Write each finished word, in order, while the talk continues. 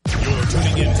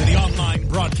tuning in to the online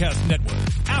broadcast network,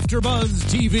 AfterBuzz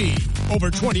TV. Over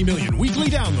 20 million weekly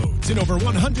downloads in over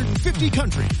 150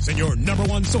 countries, and your number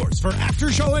one source for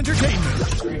after-show entertainment.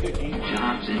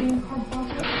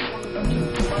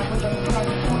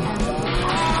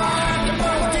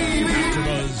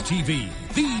 AfterBuzz TV,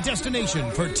 the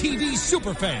destination for TV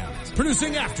superfans,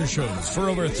 producing aftershows for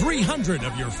over 300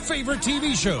 of your favorite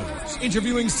TV shows,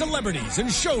 interviewing celebrities and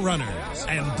showrunners,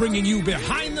 and bringing you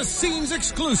behind-the-scenes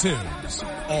exclusives.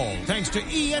 All thanks to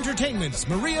E! Entertainment's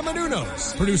Maria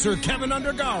Menounos, producer Kevin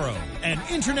Undergaro, and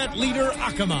internet leader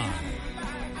Akamai.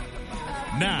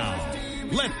 Now,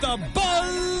 let the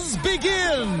buzz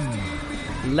begin!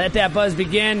 Let that buzz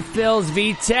begin, Phil's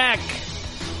V-Tech.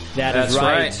 That's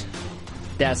right.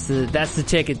 That's the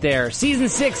ticket there. Season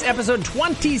 6, episode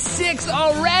 26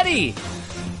 already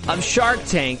of Shark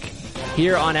Tank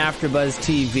here on AfterBuzz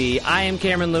TV. I am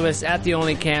Cameron Lewis at the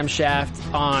Only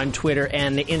Camshaft on Twitter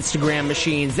and the Instagram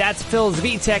machines. That's Phil's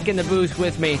V-Tech in the booth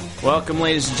with me. Welcome,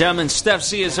 ladies and gentlemen. Steph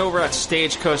Z is over at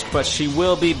Stagecoach, but she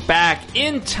will be back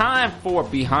in time for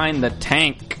Behind the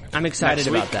Tank. I'm excited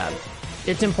about that.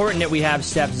 It's important that we have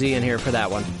Steph Z in here for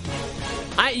that one.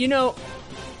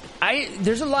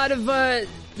 There's a lot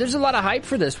of hype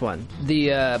for this one,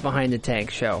 the Behind the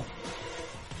Tank show.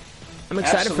 I'm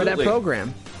excited for that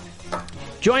program.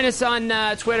 Join us on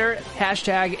Twitter,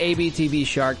 hashtag ABTV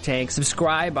Shark Tank.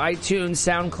 Subscribe, iTunes,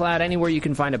 SoundCloud, anywhere you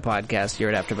can find a podcast here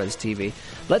at AfterBuzz TV.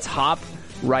 Let's hop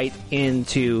right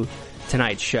into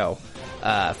tonight's show,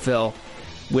 Phil,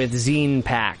 with Zine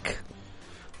Pack.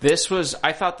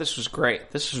 I thought this was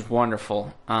great. This was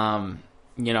wonderful.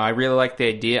 I really like the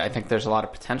idea. I think there's a lot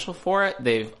of potential for it.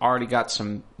 They've already got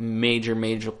some major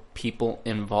people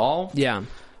involved. Yeah.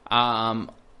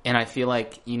 And I feel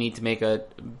like you need to make a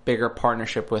bigger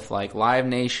partnership with like Live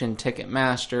Nation,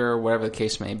 Ticketmaster, whatever the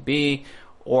case may be,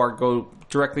 or go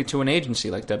directly to an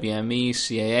agency like WME,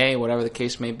 CAA, whatever the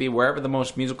case may be, wherever the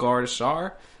most musical artists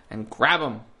are, and grab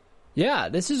them. Yeah,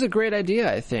 this is a great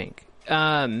idea, I think.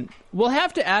 We'll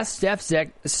have to ask Steph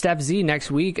Z next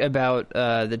week about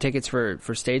the tickets for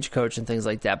Stagecoach and things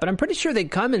like that. But I'm pretty sure they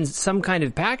come in some kind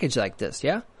of package like this,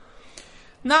 yeah?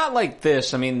 Not like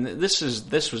this. I mean, this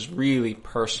was really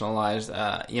personalized.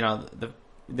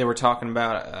 They were talking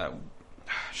about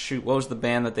what was the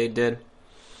band that they did?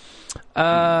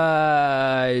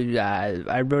 I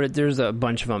wrote it. There's a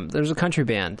bunch of them. There's a country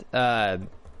band.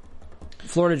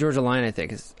 Florida Georgia Line, I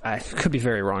think. I could be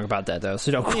very wrong about that, though,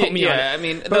 so don't quote me on it. Yeah, I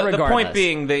mean, the point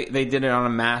being they did it on a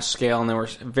mass scale, and they were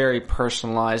very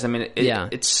personalized. I mean,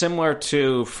 it's similar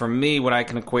to, for me, what I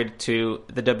can equate it to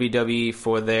the WWE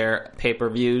for their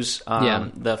pay-per-views.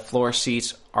 The floor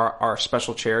seats are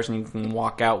special chairs, and you can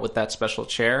walk out with that special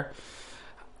chair.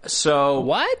 So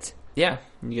what? Yeah,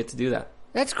 you get to do that.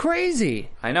 That's crazy.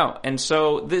 I know. And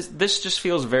so this just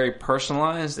feels very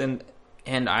personalized, and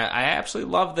I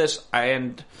absolutely love this.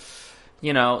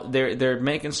 They're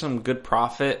making some good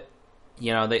profit.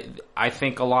 I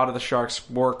think a lot of the Sharks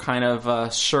were kind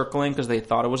of circling because they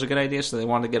thought it was a good idea, so they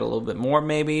wanted to get a little bit more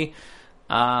maybe.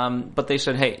 But they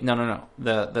said, hey, no.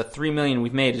 The $3 million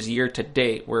we've made is year to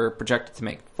date. We're projected to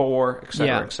make $4 million, et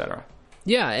cetera, et cetera.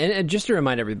 Yeah, and just to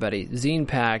remind everybody, Zine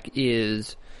Pack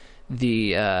is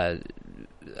the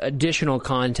additional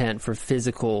content for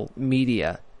physical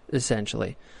media,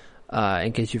 essentially.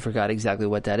 In case you forgot exactly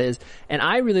what that is. And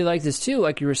I really like this too,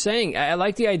 like you were saying. I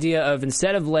like the idea of,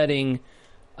 instead of letting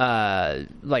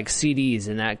like CDs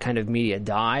and that kind of media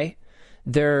die,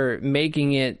 they're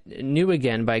making it new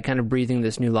again by kind of breathing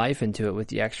this new life into it with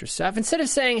the extra stuff. Instead of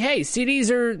saying, hey, CDs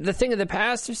are the thing of the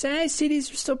past, they're saying, hey,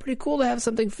 CDs are still pretty cool to have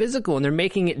something physical. And they're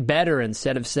making it better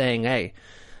instead of saying, hey,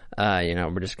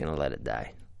 we're just going to let it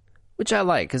die. Which I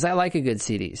like, because I like a good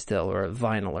CD still, or a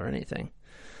vinyl or anything.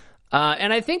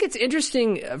 And I think it's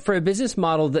interesting for a business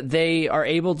model that they are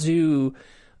able to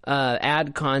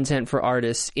add content for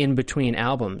artists in between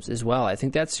albums as well. I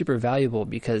think that's super valuable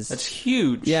because... That's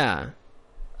huge. Yeah.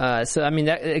 So, I mean,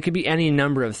 it could be any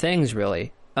number of things,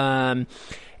 really. And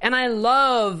I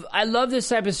love this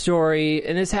type of story,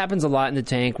 and this happens a lot in the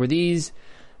Tank, where these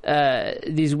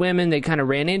women, they kind of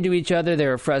ran into each other, they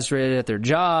were frustrated at their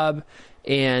job,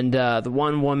 and the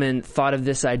one woman thought of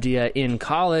this idea in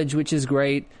college, which is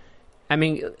great. I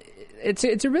mean, it's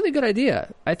a really good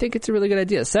idea. I think it's a really good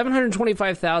idea.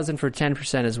 $725,000 for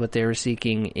 10% is what they were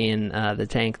seeking in the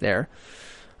Tank there.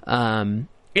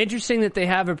 Interesting that they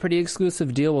have a pretty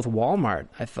exclusive deal with Walmart,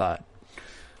 I thought.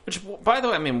 Which, by the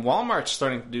way, I mean, Walmart's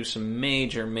starting to do some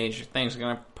major things. They're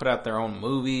going to put out their own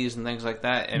movies and things like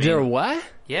that. They're what?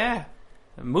 Yeah,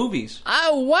 movies.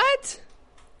 What?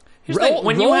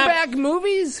 Rollback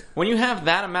movies? When you have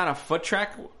that amount of foot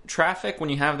traffic, when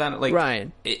you have that, like,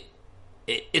 right.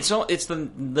 It's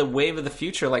the wave of the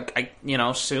future. Like,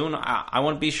 soon I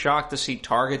wouldn't be shocked to see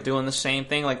Target doing the same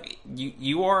thing. Like,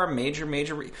 you are a major.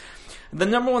 The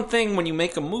number one thing when you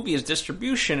make a movie is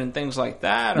distribution and things like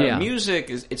that, or music.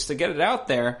 It's to get it out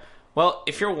there. Well,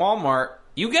 if you're Walmart,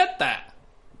 you get that.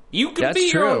 You can be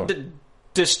your own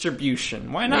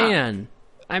distribution. Why not? Man,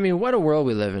 I mean, what a world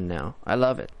we live in now. I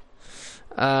love it.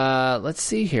 Let's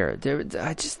see here.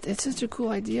 It's such a cool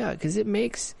idea because it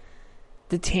makes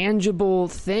the tangible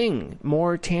thing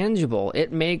more tangible.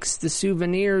 It makes the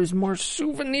souvenirs more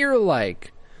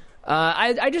souvenir-like.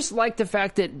 I just like the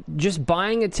fact that just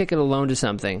buying a ticket alone to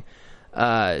something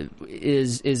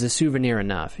is a souvenir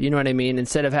enough. You know what I mean?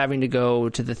 Instead of having to go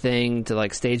to the thing, to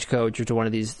like Stagecoach or to one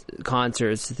of these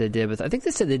concerts that they did with, I think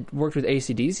they said they worked with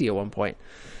AC/DC at one point.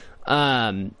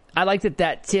 I like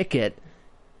that ticket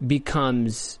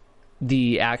becomes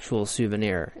the actual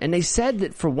souvenir. And they said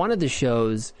that for one of the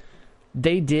shows,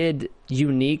 they did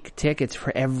unique tickets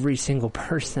for every single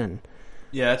person.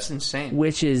 Yeah, that's insane.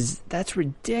 That's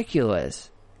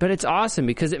ridiculous. But it's awesome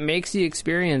because it makes the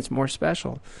experience more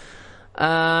special.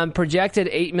 Projected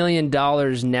 $8 million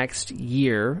next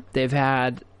year. They've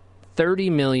had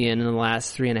 $30 million in the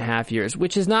last 3.5 years,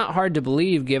 which is not hard to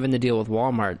believe given the deal with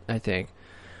Walmart, I think.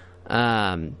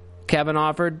 Kevin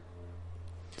offered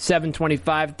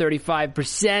 $725,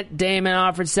 35%. Damon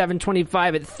offered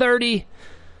 $725 at 30%.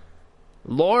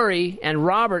 Lori and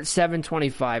Robert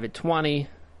 $725 at 20%.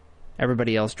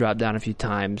 Everybody else dropped down a few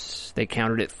times. They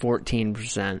countered at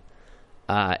 14%.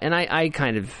 And I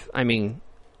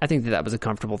think that was a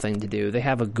comfortable thing to do. They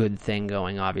have a good thing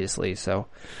going, obviously. So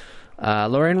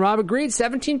Lori and Rob agreed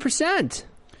 17%.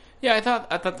 Yeah, I thought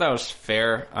that was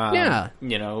fair. Yeah.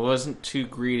 It wasn't too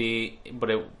greedy, but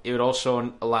it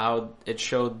also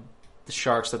showed the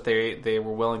Sharks that they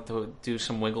were willing to do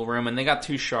some wiggle room, and they got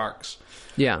 2 Sharks.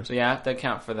 Yeah. So, yeah, I have to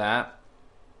account for that.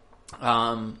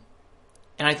 And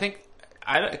I think,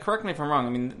 correct me if I'm wrong, I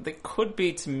mean, they could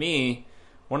be, to me,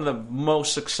 one of the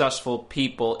most successful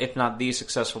people, if not the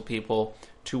successful people,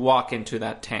 to walk into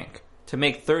that tank. To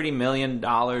make $30 million,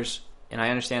 and I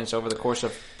understand it's over the course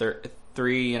of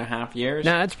 3.5 years.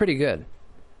 No, that's pretty good.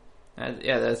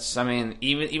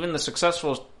 Even the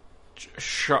successful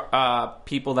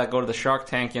people that go to the Shark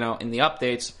Tank, in the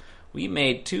updates, we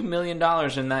made $2 million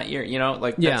in that year.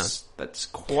 That's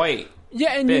quite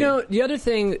and big. The other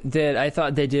thing that I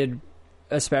thought they did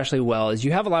especially well is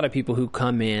you have a lot of people who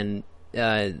come in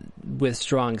with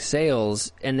strong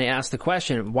sales, and they ask the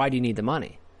question, why do you need the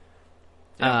money?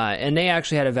 Yeah. And they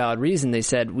actually had a valid reason. They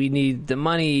said, we need the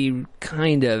money,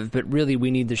 kind of, but really we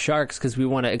need the Sharks because we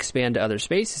want to expand to other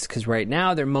spaces, because right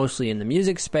now they're mostly in the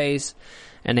music space,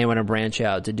 and they want to branch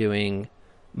out to doing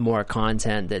more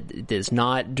content that is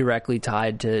not directly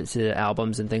tied to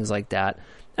albums and things like that.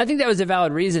 I think that was a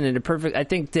valid reason and I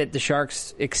think that the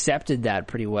Sharks accepted that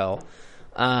pretty well.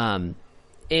 And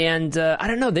I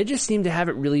don't know, they just seem to have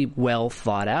it really well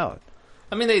thought out.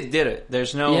 I mean, they did it.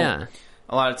 There's no... Yeah.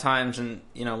 A lot of times, and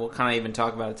we'll kind of even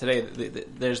talk about it today,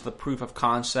 there's the proof of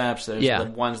concepts, there's the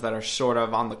ones that are sort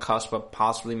of on the cusp of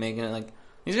possibly making it. Like,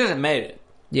 these guys have made it.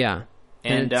 Yeah.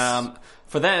 And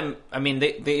for them, I mean,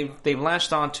 they've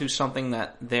latched on to something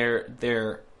that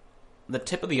they're the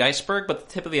tip of the iceberg, but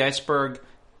the tip of the iceberg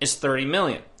is $30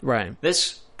 million. Right.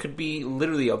 This could be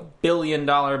literally $1 billion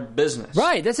business.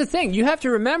 Right, that's the thing. You have to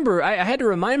remember, I had to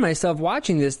remind myself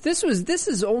watching this, this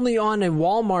is only on a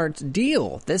Walmart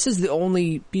deal. This is the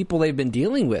only people they've been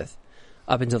dealing with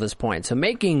up until this point. So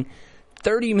making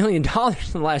 $30 million in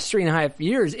the last 3.5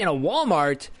 years in a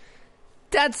Walmart,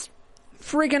 that's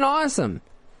freaking awesome.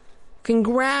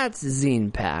 Congrats,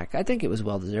 Zine Pack. I think it was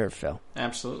well-deserved, Phil.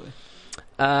 Absolutely.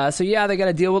 So yeah, they got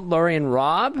a deal with Lori and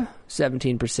Rob,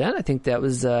 17%. I think that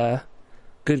was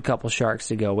good couple Sharks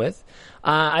to go with.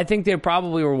 I think they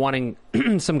probably were wanting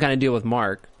some kind of deal with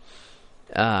Mark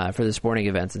for the sporting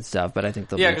events and stuff, but I think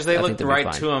they'll because they looked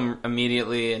right to him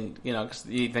immediately, and because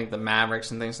you think the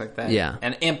Mavericks and things like that. Yeah,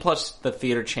 and plus the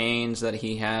theater chains that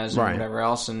he has and whatever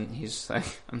else, and he's like,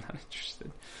 I'm not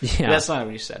interested. Yeah, that's not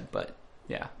what he said, but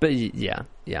yeah. But yeah.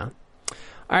 All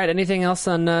right, anything else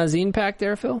on Zine Pack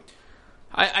there, Phil?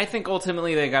 I think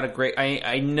ultimately they got a great...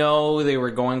 I know they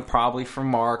were going probably for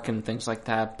Mark and things like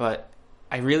that, but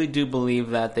I really do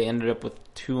believe that they ended up with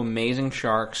 2 amazing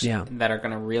Sharks that are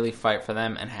going to really fight for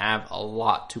them and have a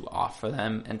lot to offer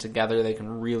them, and together they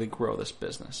can really grow this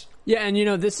business. Yeah,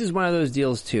 and this is one of those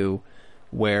deals too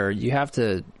where you have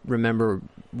to remember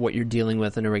what you're dealing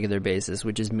with on a regular basis,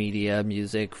 which is media,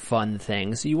 music, fun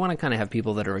things. So you want to kind of have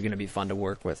people that are going to be fun to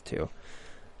work with too.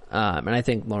 And I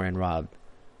think Lori and Rob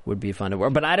would be fun to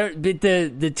work. But I don't. But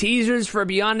the teasers for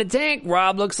Beyond the Tank,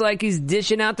 Rob looks like he's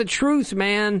dishing out the truth,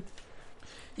 man.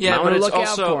 Yeah, but look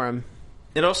out for him.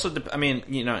 It also, I mean,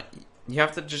 you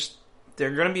have to just.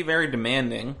 They're going to be very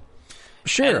demanding.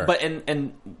 Sure,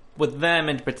 and with them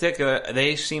in particular,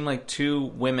 they seem like two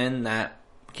women that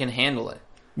can handle it.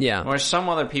 Yeah. Whereas some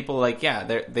other people, like,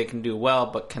 they can do well,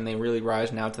 but can they really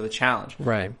rise now to the challenge?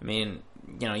 Right. I mean,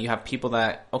 you have people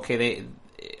that, okay,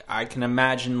 I can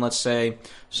imagine, let's say,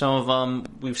 some of them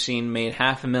we've seen made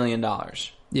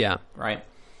 $500,000. Yeah. Right?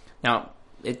 Now,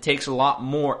 it takes a lot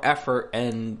more effort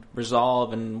and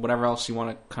resolve and whatever else you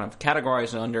want to kind of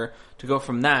categorize it under to go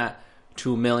from that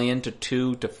to $1 million to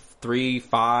 2 to 3,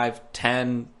 5,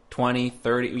 10, 20,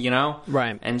 30,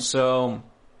 Right. And so,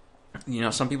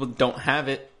 some people don't have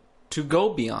it to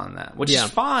go beyond that, which is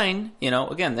fine.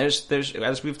 Again, there's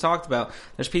as we've talked about,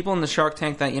 there's people in the Shark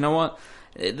Tank that,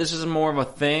 this is more of a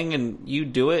thing and you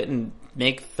do it and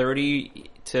make 30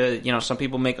 to, some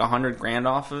people make $100,000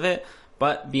 off of it.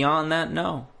 But beyond that,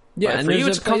 no. Yeah, but and for you,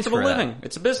 there's it's a place comfortable for that. living.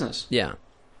 It's a business. Yeah.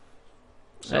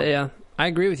 So. Yeah, I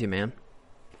agree with you, man.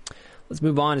 Let's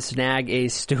move on to Snag a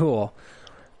Stool.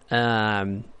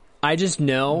 I just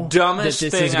know dumbest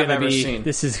that thing I've ever seen.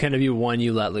 This is going to be one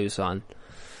you let loose on.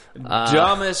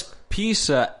 Dumbest piece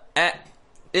of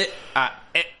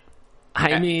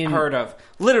heard of.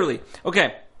 Literally.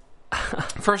 Okay.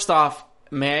 First off,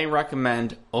 may I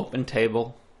recommend Open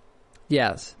Table?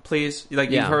 Yes. Please?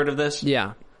 You've heard of this?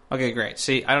 Yeah. Okay, great.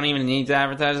 See, I don't even need to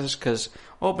advertise this because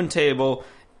Open Table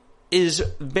is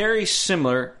very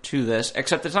similar to this,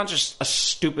 except it's not just a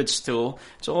stupid stool.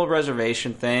 It's a whole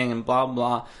reservation thing and blah,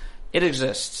 blah. It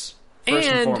exists, first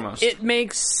and foremost. It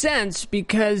makes sense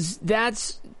because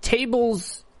that's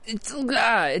tables.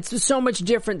 It's so much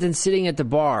different than sitting at the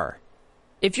bar.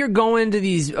 If you're going to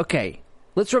these... Okay,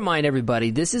 let's remind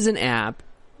everybody, this is an app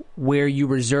where you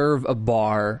reserve a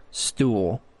bar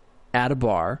stool at a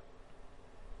bar,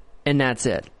 and that's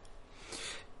it.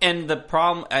 And the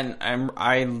problem, and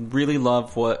I really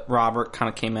love what Robert kind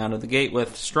of came out of the gate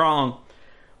with strong,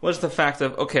 was the fact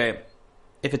of, okay,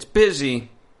 if it's busy,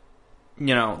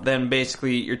 then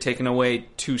basically you're taking away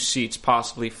 2 seats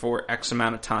possibly for X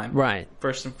amount of time. Right.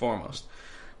 First and foremost.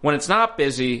 When it's not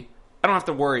busy, I don't have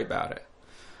to worry about it.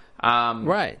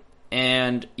 Right.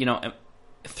 And,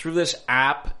 through this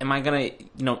app, am I gonna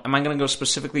go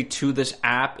specifically to this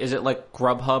app? Is it like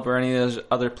Grubhub or any of those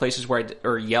other places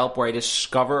or Yelp where I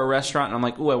discover a restaurant and I'm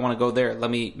like, ooh, I want to go there.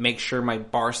 Let me make sure my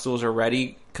bar stools are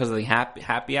ready because of the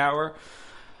happy hour.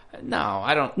 No,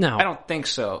 I don't. No, I don't think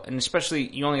so. And especially,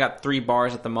 you only got 3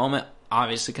 bars at the moment.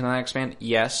 Obviously, can I expand?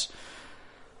 Yes.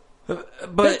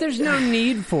 But there's no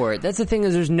need for it. That's the thing,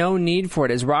 is there's no need for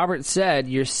it. As Robert said,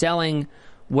 you're selling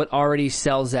what already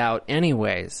sells out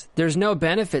anyways. There's no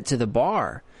benefit to the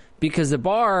bar because the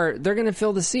bar, they're going to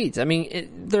fill the seats. I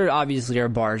mean, there obviously are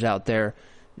bars out there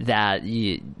that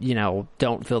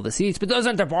don't fill the seats, but those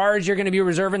aren't the bars you're going to be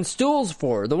reserving stools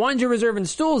for. The ones you're reserving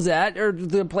stools at are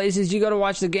the places you go to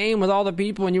watch the game with all the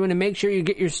people and you want to make sure you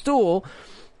get your stool.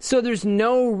 So there's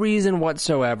no reason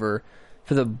whatsoever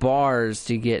for the bars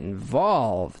to get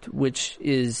involved, which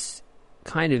is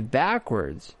kind of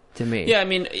backwards to me. Yeah, I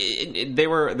mean, they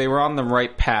were on the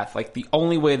right path. Like, the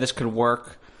only way this could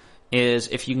work is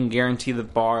if you can guarantee the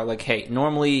bar, like, hey,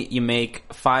 normally you make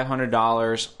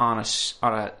 $500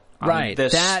 on right,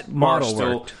 this that bar model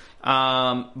stool, worked.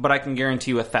 But I can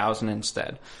guarantee you $1,000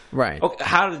 instead. Right. Okay,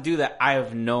 how to do that, I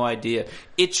have no idea.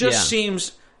 It just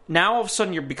seems, now all of a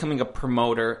sudden you're becoming a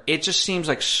promoter. It just seems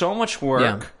like so much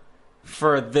work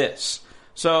for this.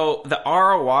 So the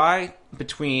ROI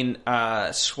between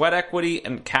sweat equity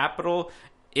and capital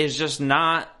is just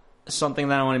not something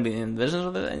that I want to be in business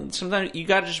with. And sometimes you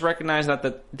got to just recognize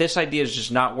that this idea is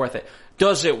just not worth it.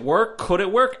 Does it work? Could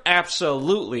it work?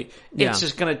 Absolutely. Yeah. It's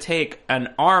just going to take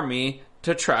an army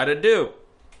to try to do.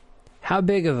 How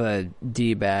big of a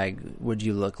D-bag would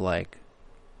you look like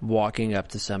walking up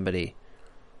to somebody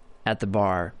at the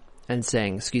bar and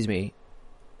saying, excuse me,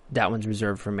 that one's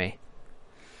reserved for me?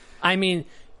 I mean,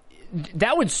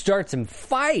 that would start some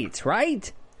fights,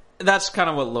 right? That's kind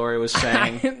of what Lori was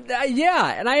saying.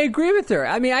 Yeah, and I agree with her.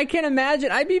 I mean, I can't imagine.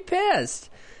 I'd be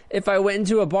pissed if I went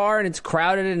into a bar and it's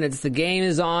crowded and the game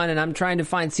is on and I'm trying to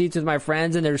find seats with my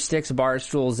friends and there's 6 bar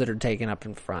stools that are taken up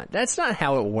in front. That's not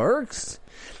how it works.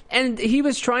 And he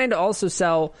was trying to also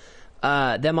sell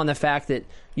them on the fact that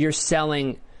you're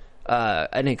selling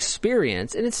an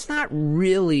experience, and it's not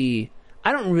really...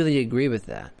 I don't really agree with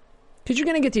that. Because you're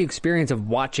going to get the experience of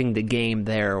watching the game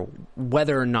there,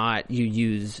 whether or not you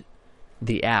use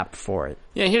the app for it.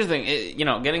 Yeah, here's the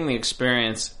thing. Getting the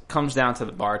experience comes down to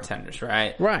the bartenders,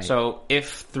 right? Right. So if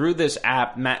through this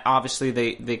app, obviously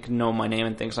they can know my name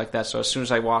and things like that. So as soon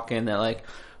as I walk in, they're like,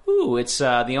 ooh, it's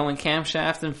the only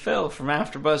camshaft and Phil from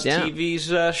AfterBuzz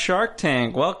TV's Shark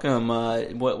Tank. Welcome.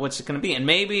 What's it going to be? And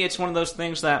maybe it's one of those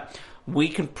things that we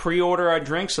can pre-order our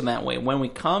drinks in that way. When we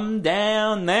come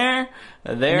down there,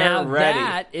 they're ready. Now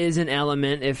that is an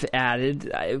element, if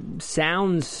added, it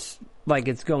sounds like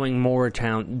it's going more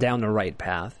down the right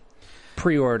path.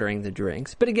 Pre-ordering the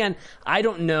drinks. But again, I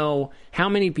don't know how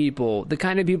many people, the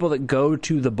kind of people that go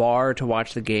to the bar to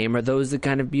watch the game, are those the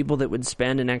kind of people that would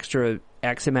spend an extra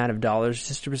X amount of dollars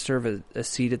just to reserve a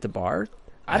seat at the bar?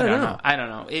 I don't know. I don't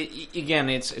know.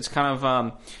 It's kind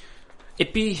of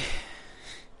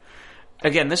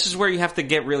Again, this is where you have to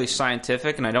get really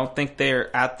scientific, and I don't think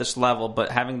they're at this level, but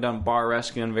having done bar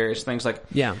rescue and various things,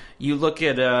 you look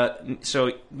at,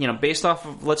 based off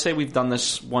of, let's say we've done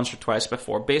this once or twice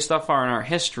before, based off our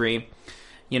history,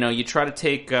 you try to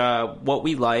take what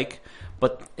we like,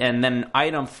 and then an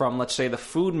item from, let's say, the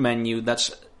food menu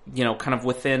that's, kind of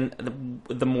within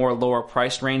the more lower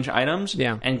price range items,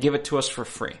 and give it to us for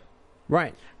free.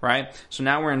 Right? So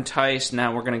now we're enticed.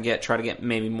 Now we're going to try to get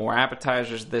maybe more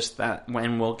appetizers, this, that,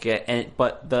 when we'll get...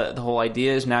 But the whole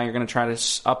idea is now you're going to try to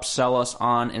upsell us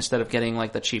on, instead of getting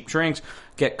like the cheap drinks,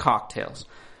 get cocktails.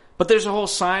 But there's a whole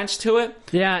science to it.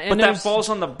 Yeah, and but that falls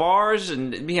on the bars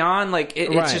and beyond.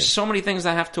 It's just so many things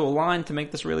that have to align to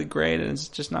make this really great, and it's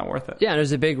just not worth it. Yeah,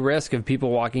 there's a big risk of people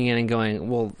walking in and going,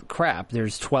 well, crap,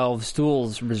 there's 12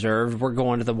 stools reserved. We're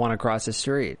going to the one across the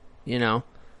street,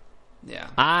 Yeah.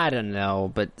 I don't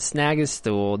know, but Snag a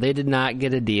Stool, they did not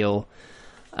get a deal.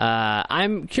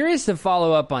 I'm curious to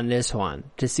follow up on this one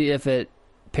to see if it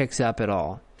picks up at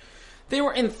all. They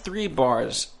were in 3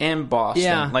 bars in Boston.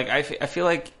 Yeah. I feel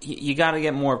like you got to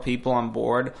get more people on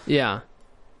board. Yeah.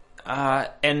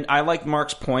 And I like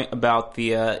Mark's point about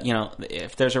the,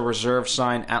 if there's a reserve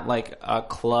sign at like a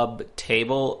club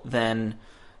table, then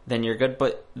you're good.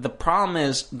 But the problem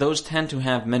is those tend to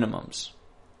have minimums.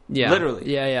 Yeah.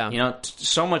 Literally. Yeah.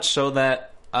 So much so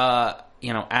that, at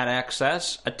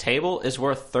Access, a table is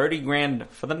worth $30,000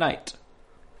 for the night.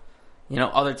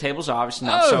 Other tables are obviously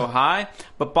not so high,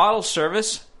 but bottle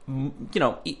service,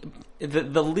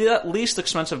 the least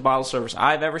expensive bottle service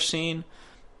I've ever seen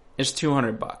is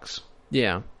 $200.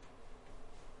 Yeah.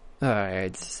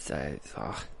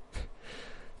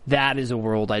 That is a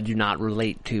world I do not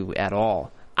relate to at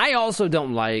all. I also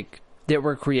don't like that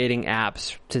we're creating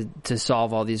apps to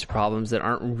solve all these problems that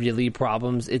aren't really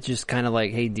problems. It's just kind of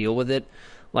like, hey, deal with it.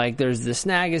 Like, there's the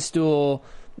Snag a Stool,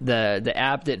 the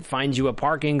app that finds you a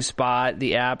parking spot,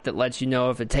 the app that lets you know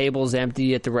if a table's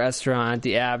empty at the restaurant,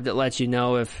 the app that lets you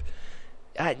know if...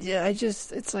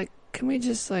 it's like, can we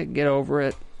just, get over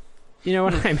it? You know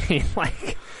what I mean?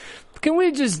 Can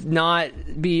we just not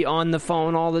be on the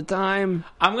phone all the time?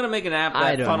 I'm going to make an app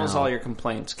that funnels all your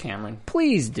complaints, Cameron.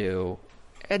 Please do.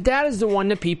 That is the one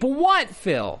that people want,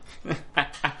 Phil.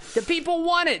 The people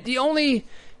want it. The only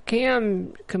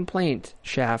complaint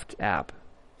shaft app.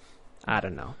 I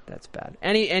don't know. That's bad.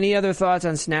 Any other thoughts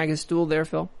on Snag a Stool there,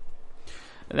 Phil?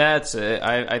 That's it.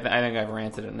 I think I've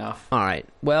ranted enough. All right.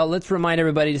 Well, let's remind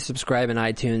everybody to subscribe in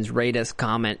iTunes, rate us,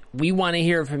 comment. We want to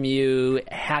hear from you.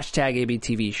 Hashtag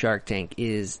ABTV Shark Tank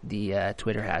is the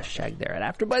Twitter hashtag there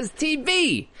at AfterBuzz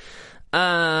TV.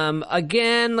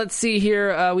 Again, let's see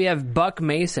here. We have Buck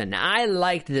Mason. I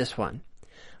liked this one.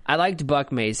 I liked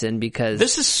Buck Mason because...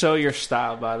 This is so your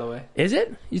style, by the way. Is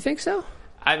it? You think so?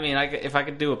 I mean, if I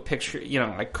could do a picture,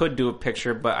 I could do a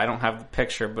picture, but I don't have the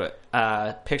picture.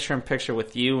 But picture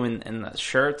with you and the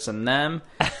shirts and them,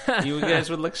 you guys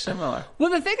would look similar.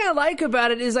 Well, the thing I like about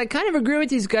it is I kind of agree with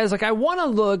these guys. Like, I want to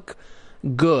look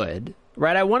good,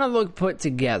 right? I want to look put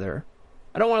together.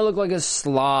 I don't want to look like a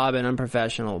slob and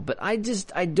unprofessional, but I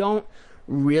don't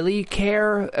really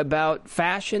care about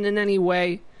fashion in any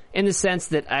way, in the sense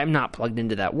that I'm not plugged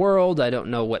into that world. I don't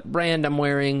know what brand I'm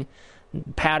wearing.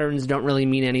 Patterns don't really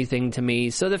mean anything to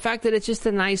me. So the fact that it's just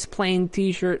a nice plain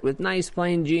t-shirt with nice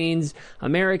plain jeans,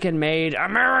 American made,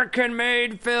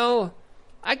 Phil,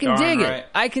 I can dig it.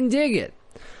 I can dig it.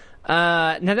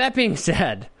 Now, that being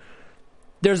said,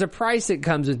 there's a price that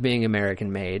comes with being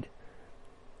American made.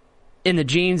 In the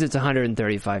jeans, it's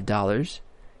 $135.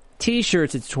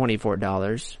 T-shirts, it's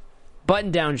 $24.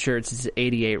 Button-down shirts is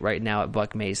 $88 right now at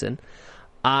Buck Mason.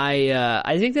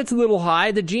 I think that's a little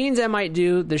high. The jeans I might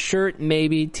do. The shirt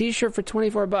maybe. T-shirt for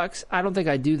 $24. I don't think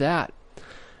I'd do that.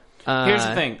 Here's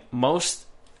the thing. Most,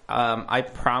 I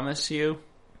promise you.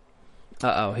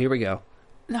 Here we go.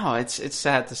 No, it's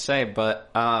sad to say, but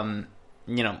all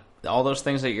those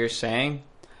things that you're saying,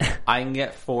 I can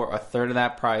get for a third of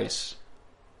that price,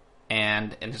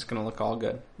 and it's going to look all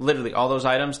good. Literally, all those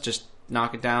items, just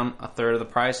knock it down a third of the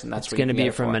price, and that's what it's going to be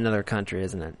from another country,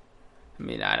 isn't it? I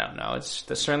mean, I don't know. It's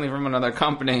certainly from another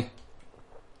company.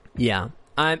 Yeah,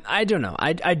 I don't know.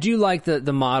 I do like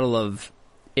the model of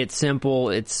it's simple.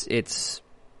 It's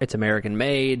American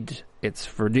made. It's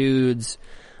for dudes.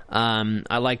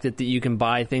 I like that you can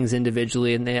buy things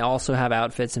individually, and they also have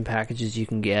outfits and packages you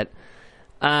can get.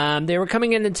 They were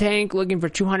coming in the tank looking for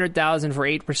 $200,000 for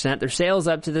 8%. Their sales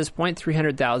up to this point,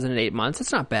 $300,000 in 8 months.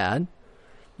 That's not bad.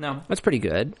 No, that's pretty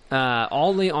good.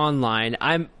 Only online.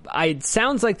 It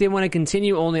sounds like they want to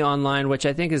continue only online, which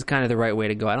I think is kind of the right way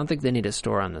to go. I don't think they need a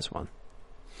store on this one.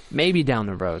 Maybe down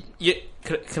the road. Yeah,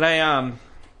 could I? I'm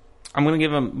going to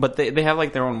give them, but they have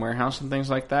like their own warehouse and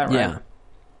things like that, right? Yeah.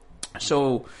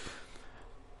 So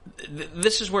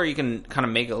this is where you can kind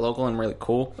of make it local and really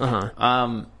cool.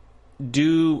 Uh-huh.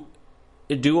 Do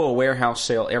a warehouse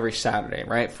sale every Saturday,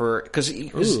 right? Because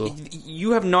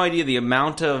you have no idea the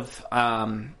amount of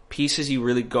pieces you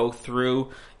really go through,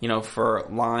 for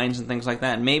lines and things like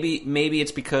that. And maybe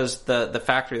it's because the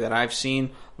factory that I've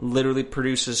seen literally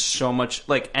produces so much.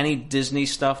 Like any Disney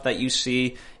stuff that you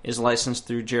see is licensed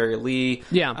through Jerry Lee,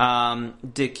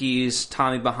 Dickies,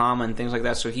 Tommy Bahama, and things like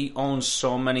that. So he owns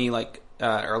so many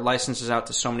or licenses out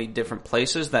to so many different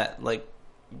places that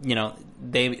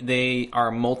they are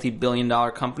a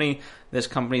multi-billion-dollar company. This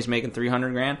company's making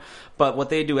 $300,000. But what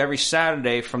they do every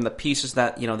Saturday from the pieces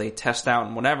that they test out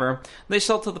and whatever, they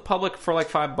sell to the public for like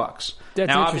 $5.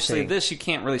 Now, obviously, this you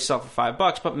can't really sell for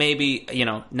 $5, but maybe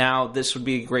now this would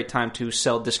be a great time to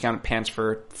sell discounted pants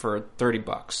for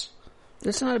 $30.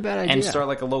 That's not a bad idea. And start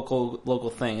like a local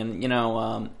thing, and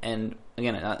and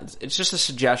again, it's just a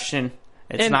suggestion.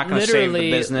 It's not going to save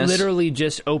the business. Literally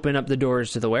just open up the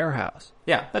doors to the warehouse.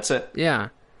 Yeah, that's it. Yeah,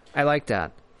 I like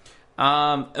that.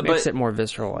 Makes it more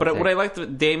visceral. But what I liked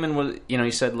that Damon was,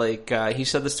 he said he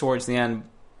said this towards the end,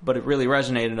 but it really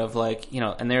resonated of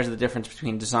and there's the difference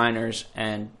between designers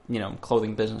and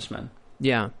clothing businessmen.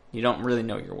 Yeah, you don't really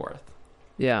know your worth.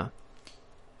 Yeah.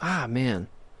 Ah, man,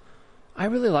 I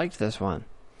really liked this one.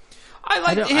 I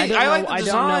like the design. I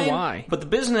don't know why, but the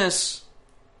business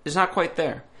is not quite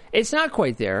there. It's not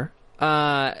quite there,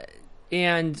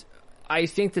 and I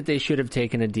think that they should have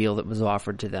taken a deal that was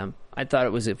offered to them. I thought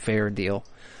it was a fair deal.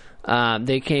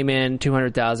 They came in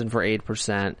 $200,000 for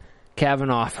 8%. Kevin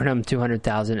offered them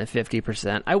 $200,000 at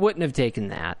 50%. I wouldn't have taken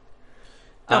that.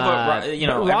 No, but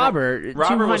Robert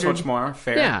was much more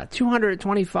fair. Yeah,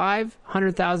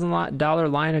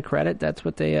 $100,000 line of credit. That's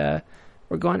what they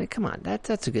were going. Come on,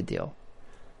 that's a good deal.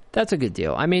 That's a good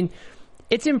deal. I mean.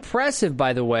 It's impressive,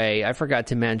 by the way, I forgot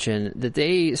to mention, that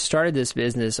they started this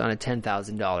business on a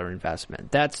 $10,000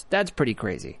 investment. That's pretty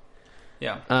crazy.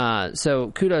 Yeah.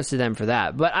 So kudos to them for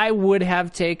that. But I would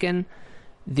have taken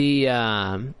the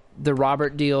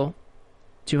Robert deal,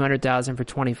 $200,000 for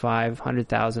 $25,000,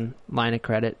 $100,000 line of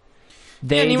credit.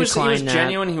 He was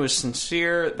genuine. He was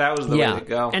sincere. That was the way to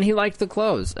go. And he liked the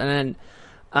clothes. And then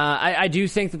I do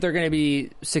think that they're going to be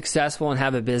successful and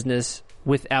have a business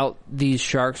without these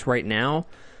sharks right now.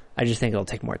 I just think it'll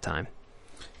take more time.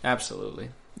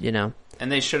 Absolutely.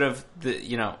 And they should have,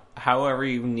 however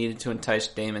you needed to entice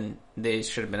Damon, they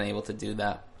should have been able to do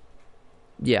that.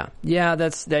 Yeah. Yeah,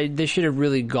 they should have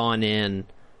really gone in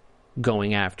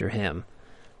going after him.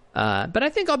 But I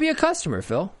think I'll be a customer,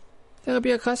 Phil. I think I'll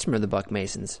be a customer of the Buck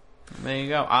Masons. There you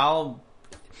go.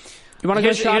 You want to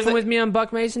go shopping with me on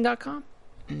buckmason.com?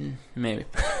 Maybe.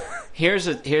 Here's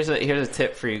a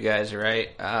tip for you guys, right?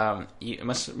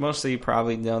 Most of you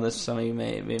probably know this. Some of you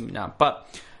maybe not. But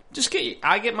just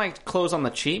I get my clothes on the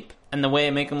cheap, and the way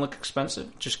I make them look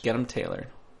expensive, just get them tailored,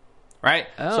 right?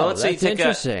 Oh, so let's say you take a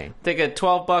 $12,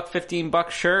 $15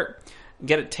 shirt,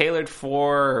 get it tailored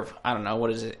for, I don't know,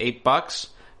 what is it, $8?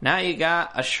 Now you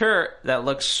got a shirt that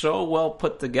looks so well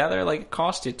put together, like it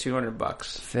cost you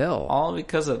 $200. Phil, all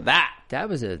because of that. That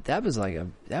was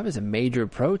a major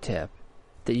pro tip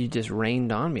that you just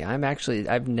rained on me.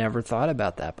 I've never thought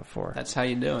about that before. That's how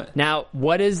you do it. Now,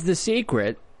 what is the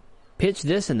secret? Pitch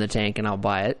this in the tank and I'll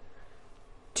buy it,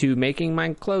 to making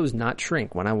my clothes not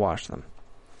shrink when I wash them.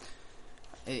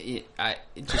 It's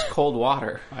just cold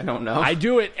water. I don't know. I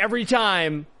do it every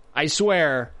time. I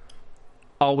swear.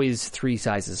 Always 3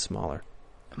 sizes smaller.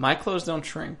 My clothes don't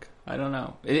shrink. I don't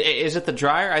know. Is it the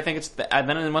dryer? I think it's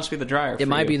then it must be the dryer. It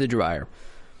might be the dryer.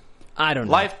 I don't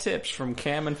know. Life tips from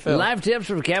Cam and Phil. Life tips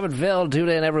from Cam and Phil. Tune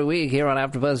in every week here on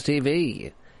AfterBuzz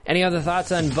TV. Any other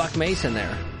thoughts on Buck Mason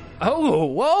there? Oh,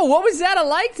 whoa, what was that? I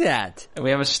like that. We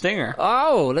have a stinger.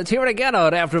 Oh, let's hear it again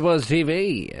on AfterBuzz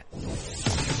TV.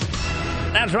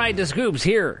 That's right, the scoop's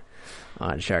here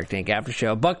on Shark Tank After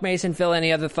Show. Buck Mason, Phil,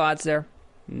 any other thoughts there?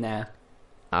 Nah.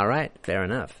 All right, fair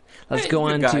enough. Let's go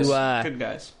on to good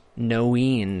guys.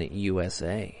 Knoween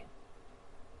USA.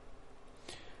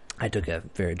 I took a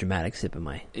very dramatic sip of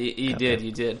my. You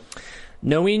did.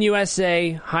 Knoween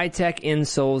USA, high-tech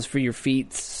insoles for your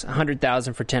feet,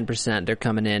 100,000 for 10%. They're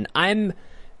coming in. I'm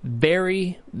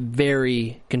very,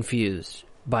 very confused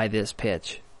by this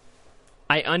pitch.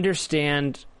 I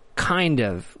understand kind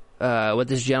of what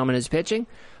this gentleman is pitching,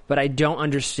 but I don't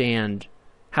understand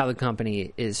how the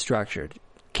company is structured.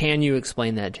 Can you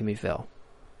explain that to me, Phil?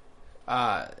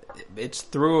 It's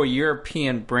through a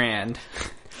European brand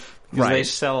because they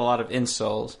sell a lot of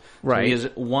insoles. Right. So he has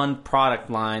one product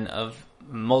line of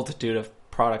a multitude of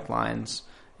product lines,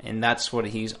 and that's what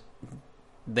he's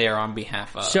there on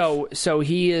behalf of. So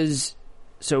he is.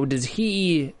 So does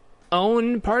he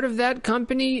own part of that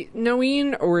company,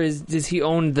 Knoween, or does he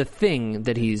own the thing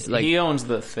that he's like? He owns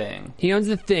the thing. He owns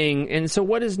the thing, and so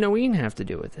what does Knoween have to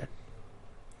do with it?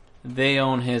 They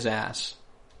own his ass.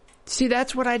 See,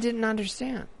 that's what I didn't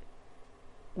understand.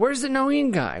 Where's the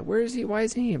Knoween guy? Where is he? Why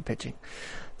isn't he in pitching?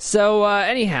 So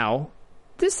anyhow,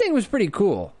 this thing was pretty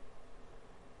cool.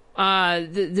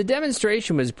 The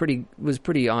demonstration was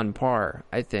pretty on par,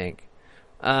 I think.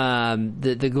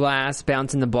 The glass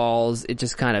bouncing the balls, it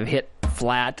just kind of hit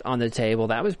flat on the table.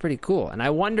 That was pretty cool. And I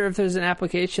wonder if there's an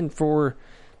application for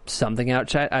something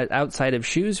outside of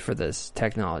shoes for this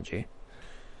technology.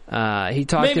 He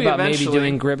talked about maybe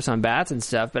doing grips on bats and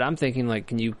stuff, but I'm thinking, like,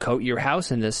 can you coat your house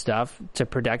in this stuff to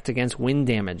protect against wind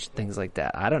damage, things like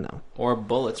that? I don't know. Or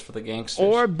bullets for the gangsters.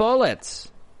 Or bullets.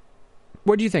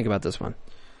 What do you think about this one?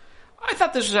 I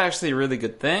thought this was actually a really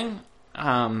good thing.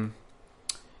 I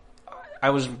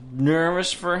was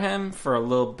nervous for him for a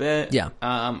little bit. Yeah.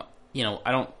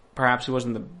 Perhaps he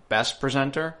wasn't the best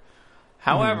presenter.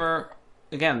 However,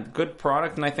 again, good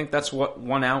product, and I think that's what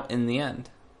won out in the end.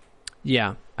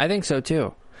 Yeah, I think so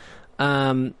too.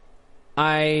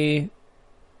 I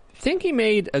think he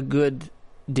made a good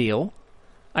deal.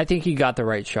 I think he got the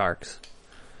right sharks.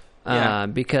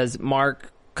 Because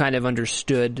Mark kind of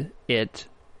understood it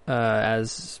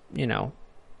as,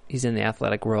 he's in the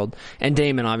athletic world. And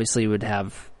Damon obviously would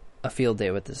have a field day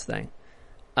with this thing.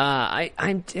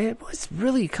 It was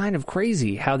really kind of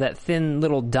crazy how that thin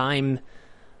little dime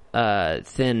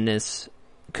thinness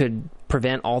could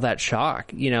prevent all that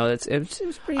shock. It's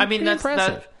pretty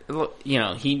impressive.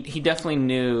 He definitely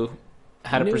knew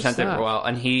how to present it well,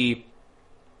 and you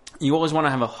always want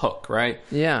to have a hook, right?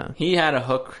 Yeah. He had a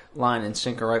hook, line, and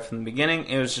sinker right from the beginning.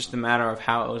 It was just a matter of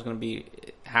how it was going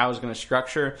to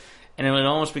structure, and it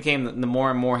almost became the more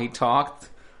and more he talked,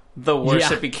 the worse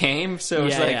it became. So it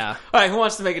was all right, who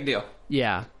wants to make a deal?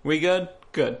 Yeah. We good?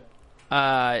 Good.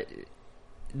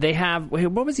 They have,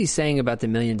 what was he saying about the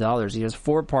 $1 million? He has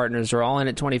 4 partners. They're all in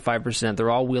at 25%. They're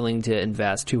all willing to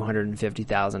invest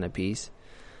 $250,000 apiece.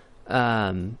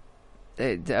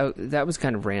 That was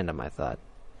kind of random, I thought.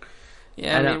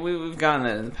 Yeah, we've gotten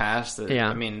that in the past.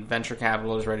 Venture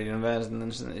capital is ready to invest, and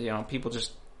then people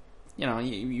just,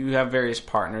 you have various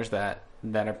partners that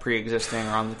are pre-existing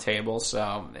or on the table.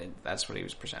 So that's what he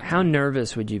was presenting. How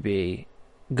nervous would you be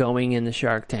going in the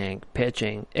Shark Tank,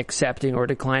 pitching, accepting or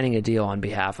declining a deal on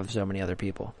behalf of so many other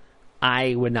people?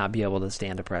 I would not be able to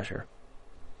stand the pressure.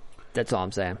 That's all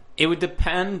I'm saying. It would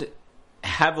depend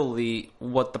heavily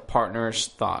what the partners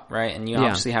thought, right? And you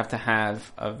obviously have to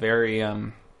have a very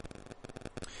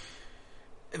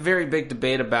very big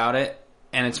debate about it.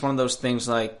 And it's one of those things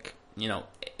like,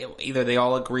 either they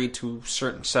all agree to a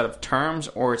certain set of terms,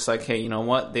 or it's like, hey, you know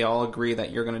what? They all agree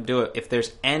that you're going to do it. If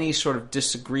there's any sort of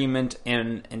disagreement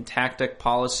in tactic,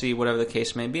 policy, whatever the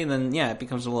case may be, then it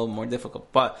becomes a little more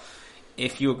difficult. But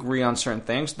if you agree on certain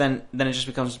things, then it just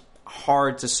becomes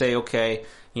hard to say, okay,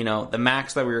 the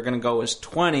max that we were going to go is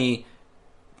 20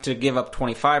 to give up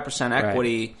 25%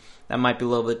 equity. Right. That might be a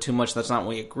little bit too much. That's not what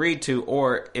we agreed to.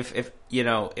 Or if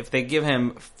they give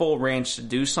him full range to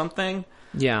do something,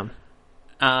 then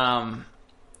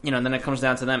it comes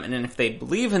down to them. And then if they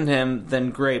believe in him,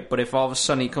 then great. But if all of a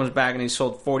sudden he comes back and he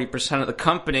sold 40% of the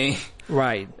company,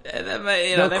 right? They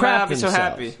might not be so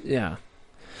happy. Yeah.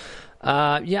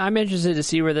 I'm interested to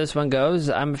see where this one goes.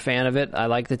 I'm a fan of it. I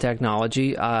like the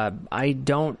technology. I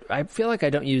feel like I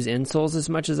don't use insoles as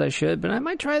much as I should, but I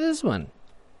might try this one.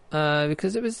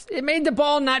 Because it made the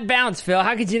ball not bounce, Phil.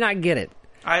 How could you not get it?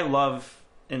 I love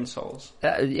insoles.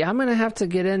 I'm going to have to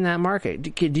get in that market.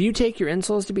 Do you take your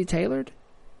insoles to be tailored?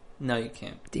 No, you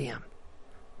can't. Damn.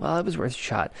 Well, it was worth a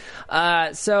shot.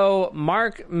 So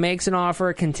Mark makes an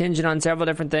offer contingent on several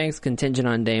different things, contingent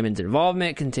on Damon's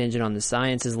involvement, contingent on the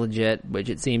science is legit, which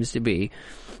it seems to be.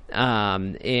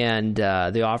 And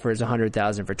the offer is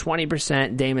 $100,000 for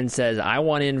 20%. Damon says, I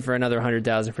want in for another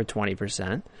 $100,000 for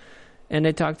 20%. And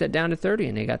they talked that down to 30,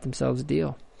 and they got themselves a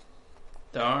deal.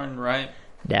 Darn right.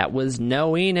 That was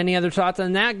Noeen. Any other thoughts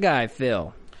on that guy,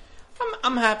 Phil?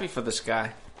 I'm happy for this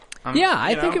guy.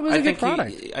 I think it was a good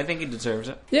product. I think he deserves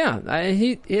it. Yeah,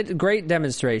 he had a great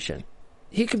demonstration.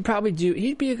 He could probably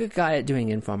he'd be a good guy at doing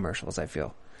infomercials, I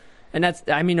feel. And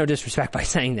I mean no disrespect by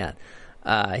saying that.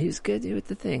 He was good with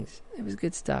the things. It was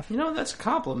good stuff. That's a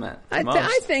compliment.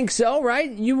 I think so, right?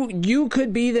 You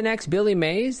could be the next Billy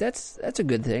Mays. That's a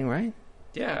good thing, right?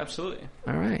 Yeah, absolutely.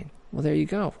 All right. Well, there you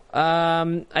go.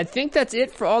 I think that's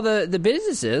it for all the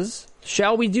businesses.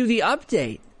 Shall we do the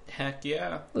update? Heck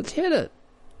yeah. Let's hit it.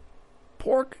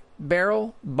 Pork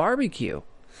Barrel Barbecue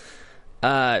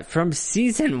from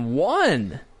season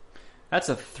 1. That's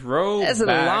a throwback. That's a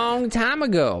long time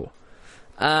ago.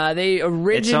 They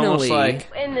originally... It's almost like...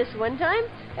 And this one time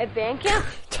at band camp.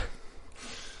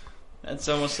 That's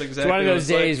almost exactly. It's one of those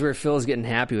days where Phil's getting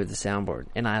happy with the soundboard,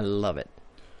 and I love it.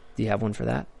 Do you have one for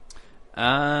that?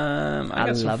 I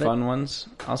got some fun ones.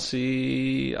 I'll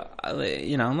see.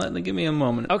 Give me a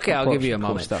moment. Okay, I'll give you a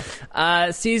moment. Stuff.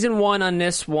 Season 1 on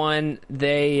this one,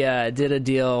 they did a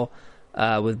deal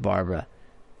with Barbara,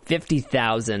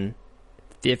 50,000,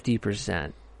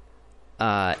 50%,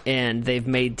 and they've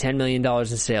made $10 million in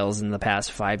sales in the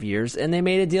past 5 years. And they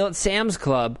made a deal at Sam's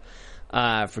Club for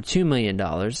 $2 million,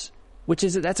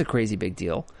 that's a crazy big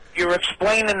deal. You're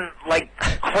explaining like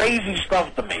crazy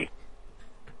stuff to me.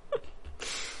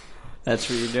 That's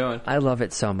what you're doing. I love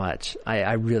it so much.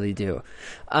 I really do.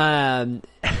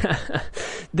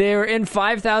 They're in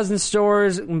 5,000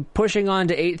 stores, pushing on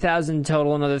to 8,000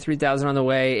 total, another 3,000 on the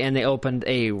way, and they opened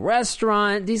a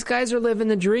restaurant. These guys are living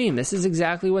the dream. This is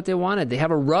exactly what they wanted. They have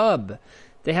a rub.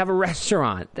 They have a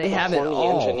restaurant. They have it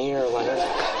all. Engineer,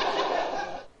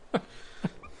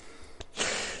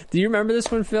 Do you remember this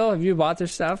one, Phil? Have you bought their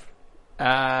stuff?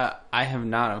 I have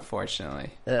not, unfortunately.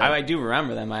 I do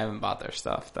remember them. I haven't bought their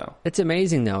stuff, though. It's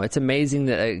amazing, though. It's amazing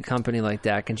that a company like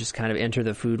that can just kind of enter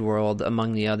the food world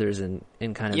among the others and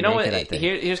kind of make it, I think.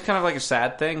 Here's kind of like a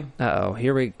sad thing. Oh,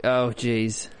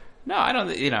 jeez. No, I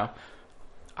don't,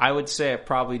 I would say I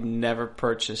probably never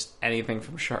purchased anything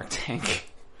from Shark Tank.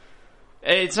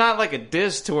 It's not like a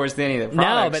diss towards any of the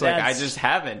products. No, but I just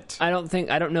haven't. I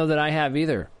don't know that I have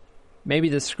either. Maybe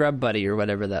the Scrub Buddy or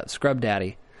whatever that, Scrub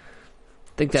Daddy.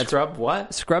 Think that's Scrub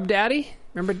what? Scrub Daddy?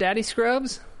 Remember Daddy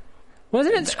Scrubs?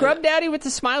 Wasn't it Scrub Daddy with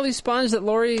the smiley sponge that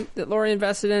Lori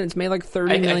invested in? It's made like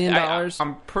 $30 million.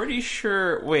 I'm pretty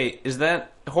sure. Wait, is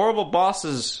that Horrible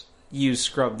Bosses use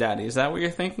Scrub Daddy? Is that what you're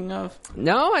thinking of?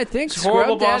 No, I think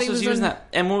Horrible Bosses using that.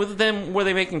 And were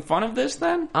they making fun of this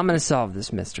then? I'm going to solve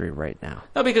this mystery right now.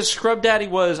 No, because Scrub Daddy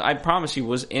I promise you,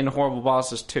 was in Horrible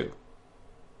Bosses too.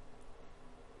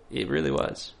 It really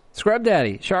was. Scrub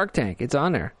Daddy, Shark Tank. It's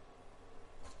on there.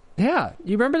 Yeah,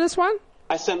 you remember this one?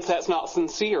 I sense that's not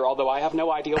sincere, although I have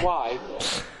no idea why.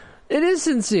 It is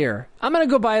sincere. I'm going to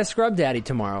go buy a Scrub Daddy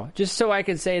tomorrow, just so I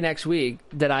can say next week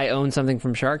that I own something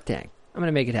from Shark Tank. I'm going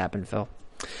to make it happen, Phil.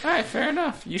 All right, fair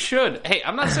enough. You should. Hey,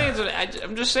 I'm not saying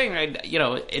I'm just saying,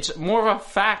 it's more of a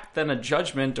fact than a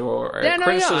judgment or a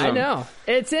criticism. I know.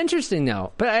 It's interesting,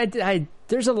 though. But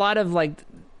there's a lot of,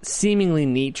 seemingly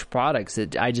niche products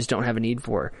that I just don't have a need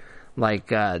for, like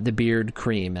the beard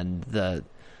cream and the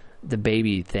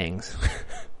baby things.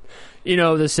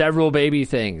 The several baby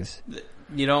things.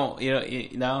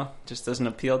 Just doesn't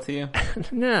appeal to you?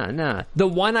 No. The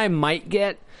one I might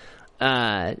get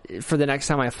for the next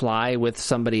time I fly with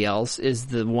somebody else is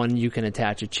the one you can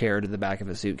attach a chair to the back of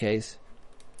a suitcase.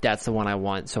 That's the one I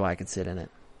want so I can sit in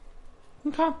it.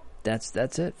 Okay. That's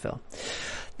it, Phil.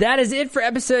 That is it for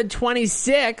episode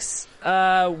 26.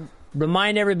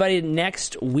 Remind everybody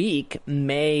next week,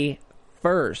 May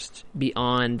 1st,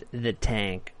 Beyond the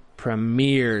Tank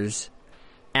premieres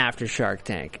after Shark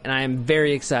Tank. And I am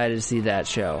very excited to see that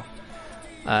show,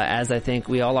 as I think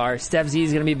we all are. Steph Z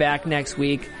is going to be back next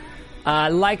week.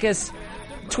 Like us,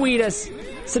 tweet us,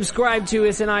 subscribe to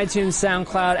us in iTunes,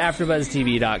 SoundCloud,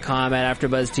 AfterBuzzTV.com, at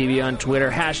AfterBuzzTV on Twitter,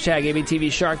 hashtag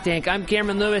ABTV Shark Tank. I'm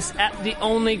Cameron Lewis at The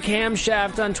Only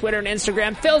Camshaft on Twitter and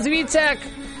Instagram. Phil Zvitek,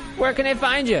 where can they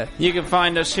find you? You can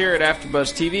find us here at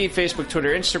AfterBuzz TV, Facebook, Twitter,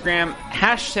 Instagram,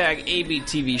 hashtag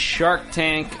ABTV Shark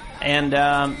Tank. And,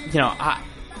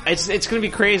 it's going to be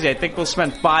crazy. I think we'll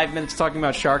spend 5 minutes talking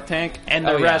about Shark Tank and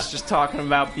the rest just talking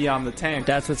about Beyond the Tank.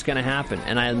 That's what's going to happen,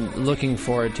 and I'm looking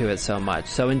forward to it so much.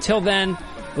 So until then,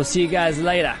 we'll see you guys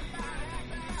later.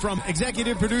 From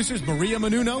executive producers Maria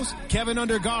Menounos, Kevin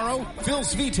Undergaro, Phil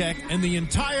Svitek, and the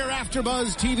entire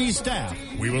AfterBuzz TV staff,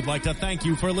 we would like to thank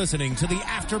you for listening to the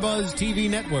AfterBuzz TV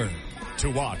network.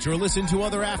 To watch or listen to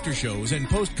other after shows and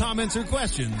post comments or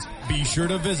questions, be sure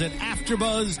to visit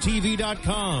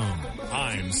AfterBuzzTV.com.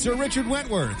 I'm Sir Richard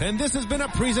Wentworth, and this has been a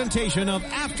presentation of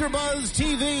AfterBuzz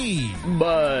TV.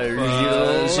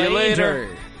 Buzz you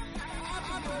later.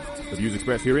 The views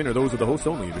expressed herein are those of the hosts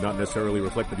only and do not necessarily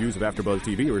reflect the views of AfterBuzz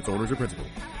TV or its owners or principals.